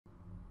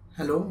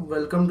Hello,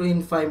 welcome to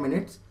In 5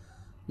 Minutes.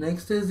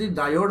 Next is the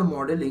diode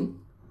modeling.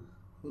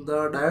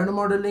 The diode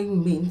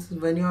modeling means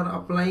when you are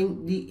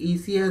applying the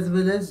AC as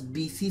well as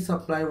DC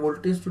supply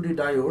voltage to the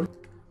diode.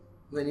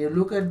 When you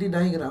look at the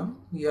diagram,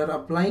 you are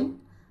applying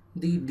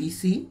the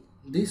DC.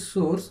 This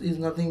source is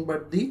nothing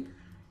but the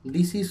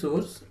DC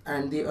source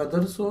and the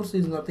other source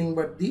is nothing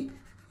but the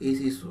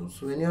AC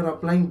source. When you are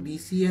applying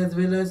DC as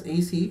well as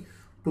AC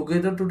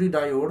together to the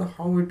diode,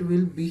 how it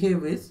will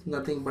behave is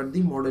nothing but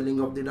the modeling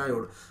of the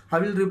diode. How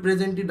will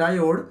represent the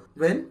diode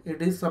when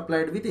it is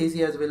supplied with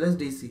AC as well as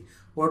DC.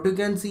 What you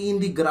can see in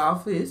the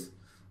graph is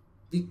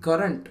the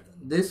current.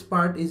 This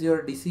part is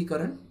your DC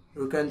current.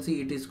 You can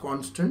see it is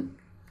constant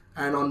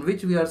and on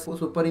which we are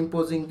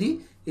superimposing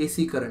the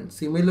AC current.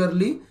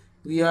 Similarly,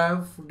 we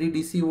have the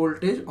DC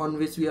voltage on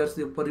which we are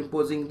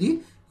superimposing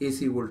the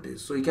AC voltage.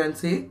 So you can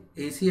say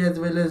AC as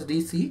well as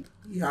DC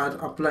are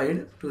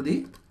applied to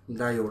the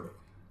diode.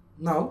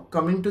 Now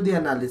coming to the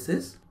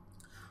analysis,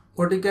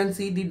 what you can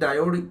see, the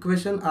diode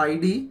equation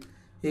ID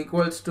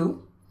equals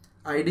to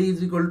ID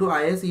is equal to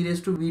IS e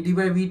raised to VD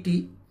by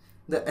VT.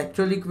 The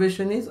actual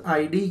equation is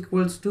ID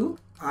equals to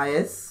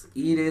IS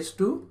e raised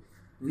to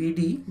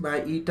VD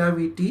by eta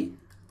VT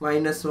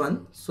minus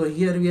 1. So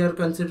here we are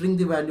considering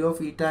the value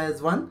of eta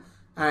as 1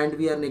 and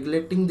we are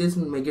neglecting this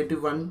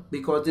negative 1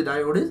 because the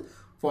diode is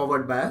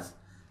forward bias.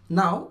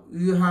 Now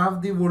you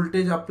have the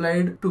voltage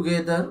applied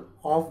together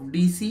of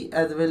DC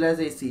as well as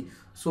AC.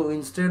 So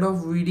instead of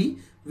VD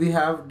we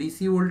have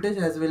DC voltage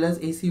as well as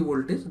AC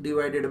voltage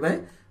divided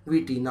by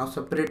VT. Now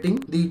separating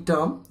the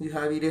term, you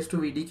have e raised to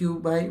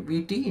VDQ by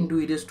VT into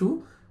e raised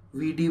to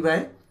VD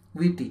by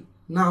VT.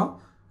 Now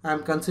I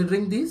am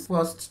considering this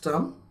first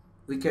term.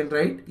 We can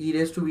write e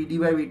raised to VD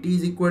by VT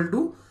is equal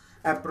to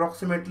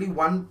approximately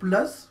 1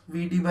 plus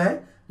VD by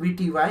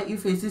VT. Why?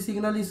 If AC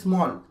signal is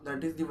small,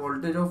 that is the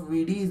voltage of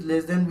VD is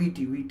less than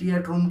VT. VT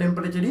at room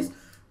temperature is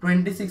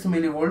 26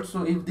 millivolts.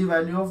 So if the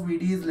value of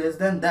VD is less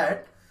than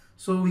that,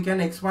 so we can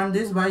expand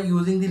this by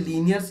using the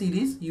linear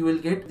series. You will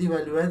get the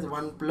value as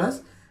 1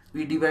 plus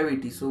VD by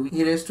VT. So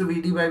e raised to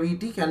VD by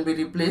VT can be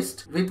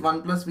replaced with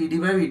 1 plus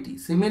VD by VT.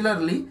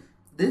 Similarly,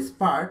 this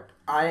part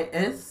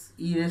IS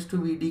e raised to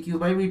VDQ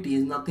by VT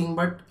is nothing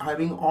but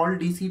having all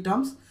DC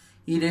terms,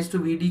 e raised to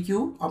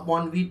VDQ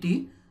upon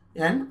VT,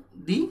 and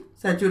the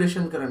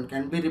saturation current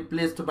can be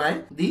replaced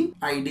by the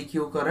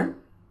IDQ current,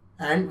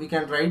 and we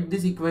can write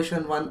this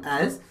equation 1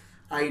 as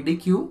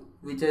IDQ,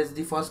 which is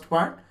the first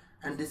part,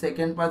 and the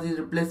second part is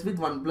replaced with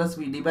 1 plus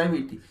VD by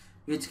VT,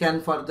 which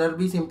can further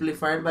be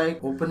simplified by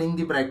opening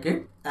the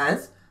bracket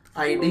as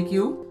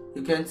IDQ.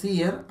 You can see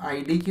here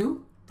IDQ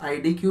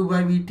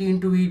by VT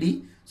into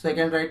VD. So I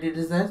can write it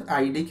as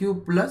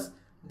IDQ plus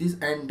this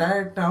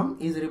entire term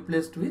is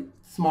replaced with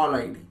small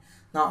id.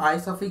 Now I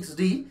suffix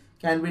d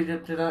can be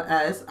written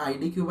as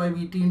IDQ by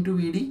VT into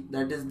VD.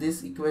 That is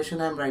this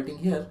equation I am writing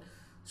here.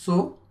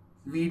 So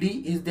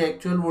VD is the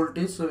actual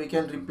voltage. So we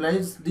can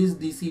replace this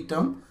DC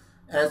term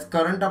as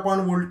current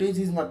upon voltage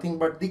is nothing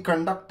but the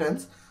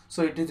conductance.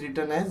 So it is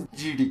written as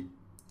GD,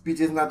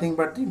 which is nothing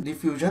but the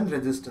diffusion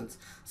resistance.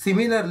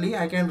 Similarly,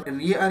 I can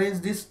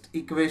rearrange this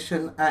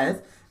equation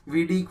as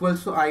VD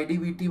equals to ID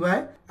VT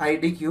by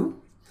IDQ,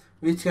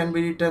 which can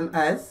be written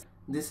as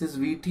this is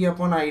VT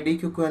upon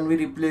IDQ can be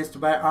replaced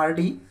by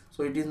RD.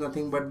 So it is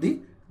nothing but the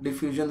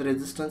diffusion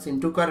resistance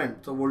into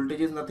current. So voltage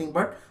is nothing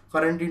but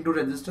current into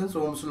resistance,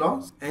 Ohm's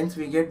law. Hence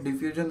we get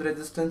diffusion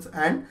resistance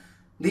and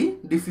the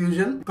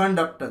diffusion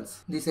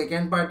conductance. The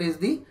second part is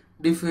the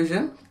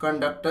diffusion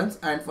conductance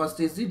and first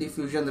is the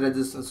diffusion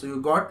resistance. So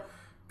you got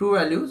two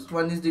values.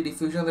 One is the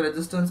diffusion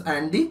resistance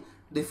and the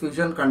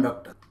diffusion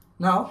conductance.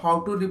 Now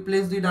how to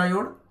replace the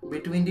diode?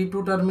 Between the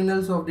two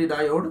terminals of the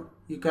diode,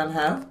 you can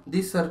have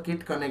this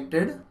circuit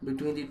connected.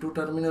 Between the two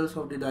terminals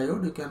of the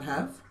diode, you can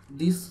have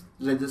this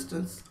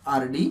resistance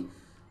RD,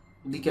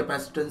 the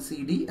capacitance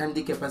CD and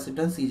the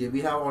capacitance CJ.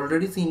 We have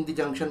already seen the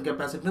junction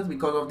capacitance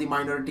because of the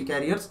minority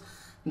carriers.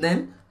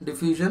 Then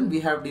diffusion, we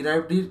have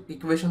derived the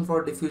equation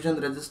for diffusion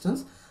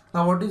resistance.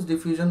 Now what is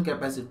diffusion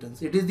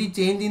capacitance? It is the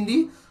change in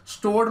the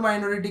stored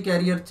minority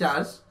carrier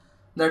charge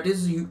that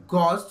is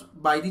caused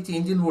by the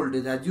change in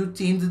voltage. As you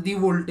change the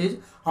voltage,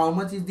 how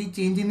much is the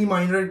change in the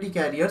minority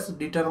carriers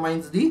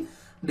determines the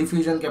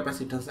diffusion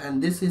capacitance,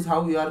 and this is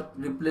how you are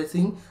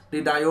replacing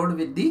the diode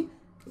with the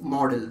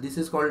model. This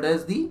is called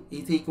as the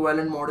AC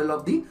equivalent model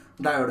of the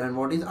diode. And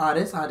what is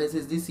RS? RS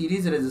is the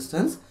series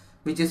resistance,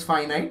 which is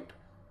finite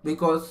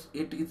because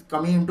it is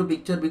coming into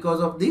picture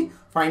because of the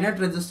finite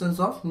resistance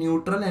of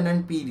neutral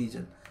and P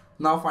region.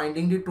 Now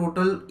finding the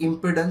total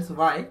impedance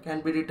Y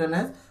can be written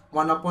as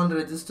 1 upon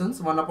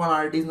resistance, 1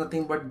 upon RD is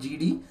nothing but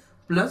GD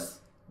plus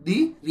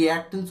the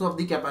reactance of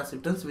the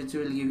capacitance, which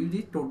will give you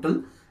the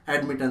total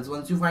admittance.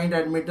 Once you find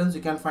admittance,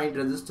 you can find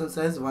resistance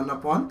as 1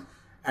 upon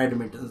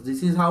admittance.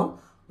 This is how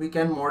we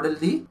can model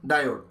the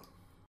diode.